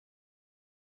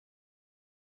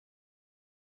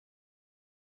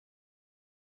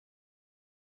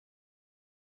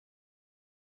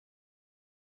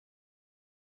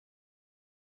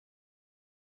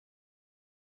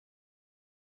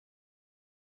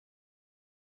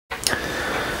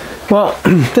Well,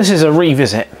 this is a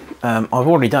revisit. I've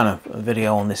already done a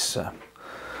video on this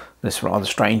this rather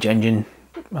strange engine,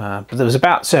 but it was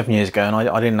about 7 years ago, and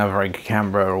I didn't have a very good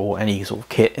camera or any sort of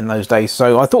kit in those days,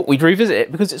 so I thought we'd revisit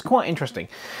it because it's quite interesting.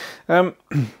 I've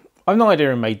no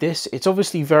idea who made this. It's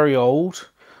obviously very old.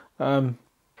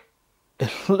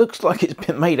 It looks like it's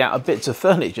been made out of bits of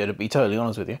furniture, to be totally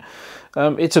honest with you.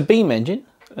 It's a beam engine.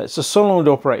 It's a solenoid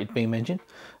operated beam engine.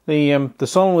 The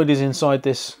solenoid is inside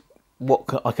this, what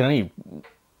I can only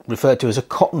refer to as a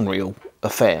cotton reel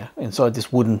affair, inside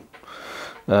this wooden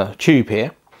tube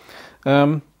here.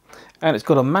 And it's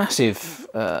got a massive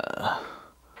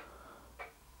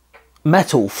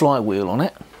metal flywheel on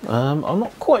it. I'm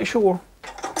not quite sure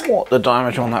what the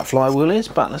diameter on that flywheel is,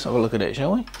 but let's have a look at it,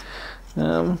 shall we?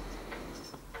 So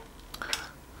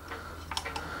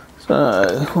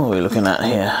what are we looking at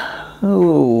here?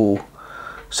 Oh,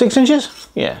 6 inches?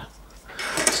 Yeah,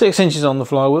 6 inches on the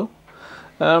flywheel.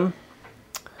 When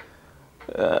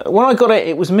I got it,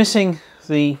 it was missing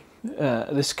the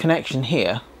this connection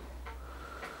here.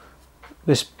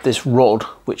 This rod,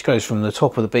 which goes from the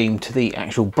top of the beam to the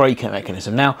actual breaker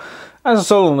mechanism. Now, as a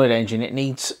solenoid engine, it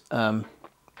needs an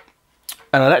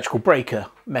electrical breaker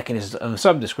mechanism of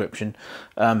some description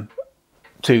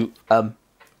to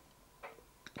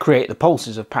create the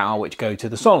pulses of power which go to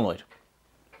the solenoid.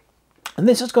 And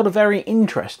this has got a very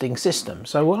interesting system,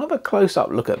 so we'll have a close-up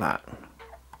look at that.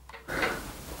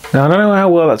 Now, I don't know how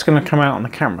well that's going to come out on the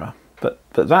camera, but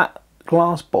that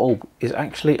glass bulb is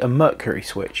actually a mercury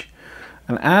switch,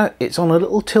 and it's on a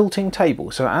little tilting table,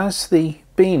 so as the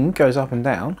beam goes up and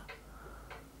down,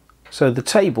 so the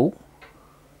table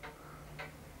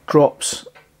drops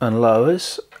and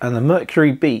lowers, and the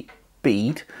mercury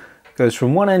bead goes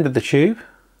from one end of the tube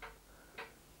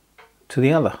to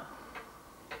the other.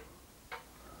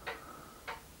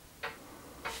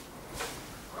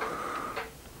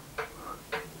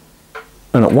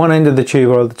 And at one end of the tube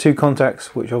are the two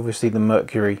contacts, which obviously the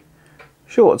mercury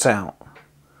shorts out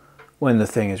when the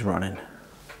thing is running.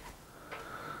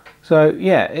 So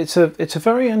yeah, it's a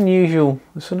very unusual,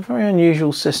 it's a very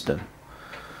unusual system.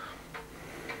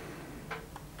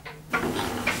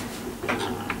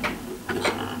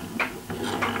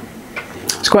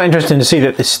 It's quite interesting to see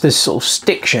that this sort of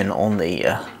stiction on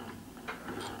the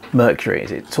mercury,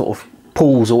 it sort of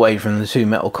pulls away from the two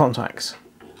metal contacts.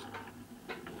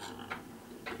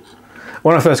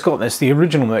 When I first got this, the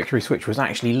original mercury switch was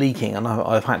actually leaking, and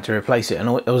I've had to replace it, and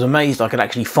I was amazed I could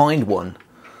actually find one.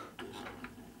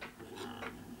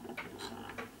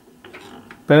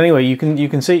 But anyway, you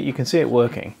can see it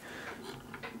working.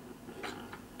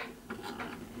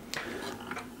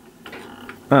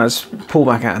 Now let's pull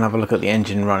back out and have a look at the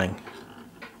engine running.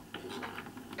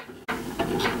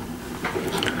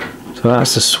 So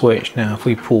that's the switch. Now if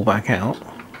we pull back out,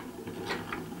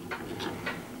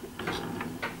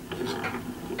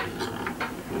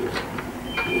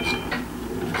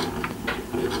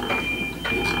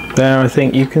 there, I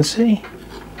think you can see.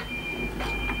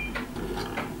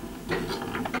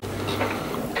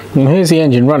 And here's the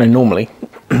engine running normally.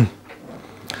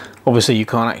 Obviously you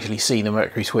can't actually see the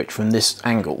mercury switch from this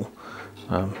angle.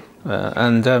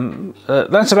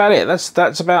 That's about it.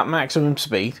 That's about maximum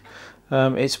speed.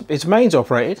 It's mains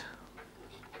operated.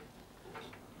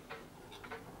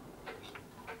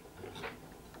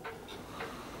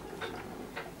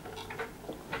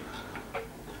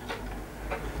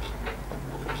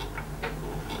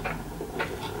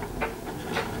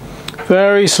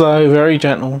 Very slow, very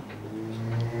gentle,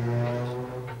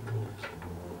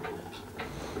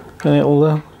 and it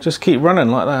will just keep running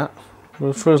like that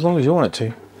for as long as you want it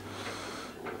to.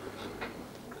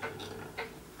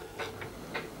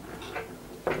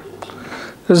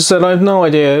 As I said, I have no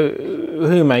idea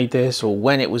who made this or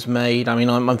when it was made. I mean,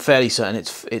 I'm fairly certain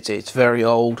it's very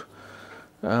old,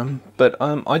 but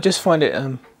I just find it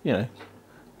you know,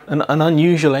 an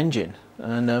unusual engine,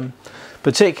 and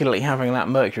particularly having that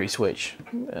mercury switch.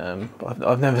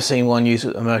 I've never seen one use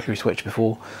a mercury switch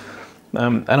before,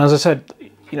 and as I said,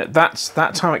 you know,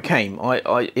 that's how it came.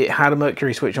 It had a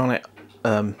mercury switch on it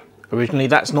originally.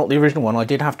 That's not the original one. I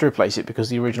did have to replace it because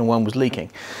the original one was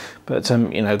leaking, but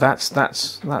you know, that's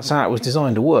how it was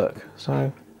designed to work.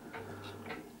 So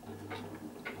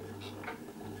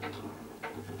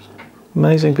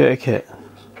amazing bit of kit.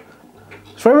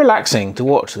 It's very relaxing to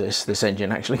watch this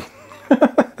engine actually.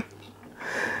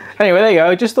 Anyway, there you go.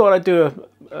 I just thought I'd do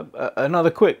another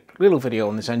quick little video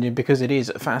on this engine because it is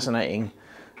a fascinating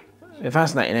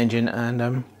engine,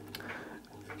 and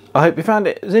I hope you found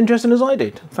it as interesting as I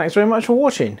did. Thanks very much for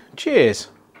watching. Cheers.